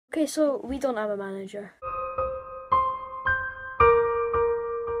Okay, so we don't have a manager.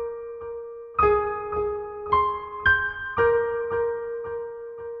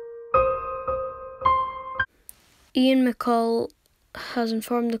 Ian McCall has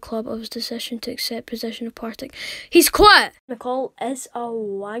informed the club of his decision to accept possession of Partick. He's quit! McCall is a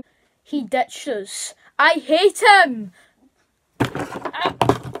wank. He ditched us. I hate him!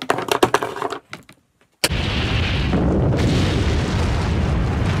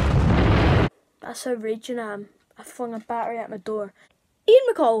 That's how raging I am. I flung a battery at my door. Ian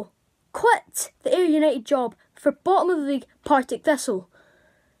McCall quit the Ayr United job for bottom of the league Partick Thistle.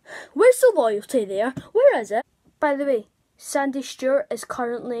 Where's the loyalty there? Where is it? By the way, Sandy Stewart is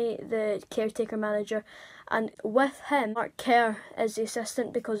currently the caretaker manager, and with him, Mark Kerr is the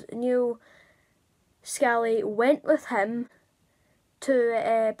assistant because Neil Scally went with him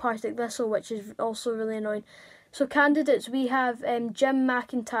to Partick Thistle, which is also really annoying. So candidates, we have Jim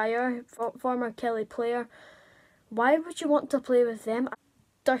McIntyre, former Kelly player. Why would you want to play with them?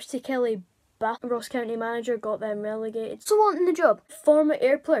 Dirty Kelly Ross County manager, got them relegated. So wanting the job, former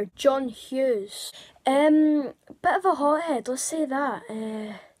Ayr player John Hughes. Bit of a hothead, let's say that.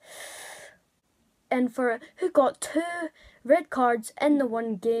 And for who got 2 red cards in the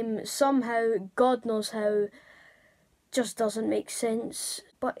one game somehow, God knows how, just doesn't make sense.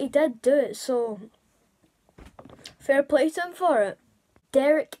 But he did do it, so fair play to him for it.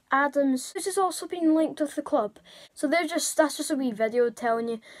 Derek Adams, which has also been linked with the club. So that's just a wee video telling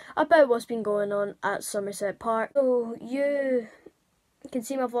you about what's been going on at Somerset Park. So you can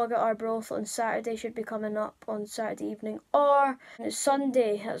see my vlog at Arbroath on Saturday, should be coming up on Saturday evening, or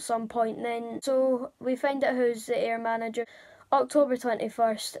Sunday at some point then. So we find out who's the Ayr manager, October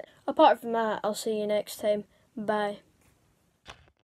 21st. Apart from that, I'll see you next time. Bye.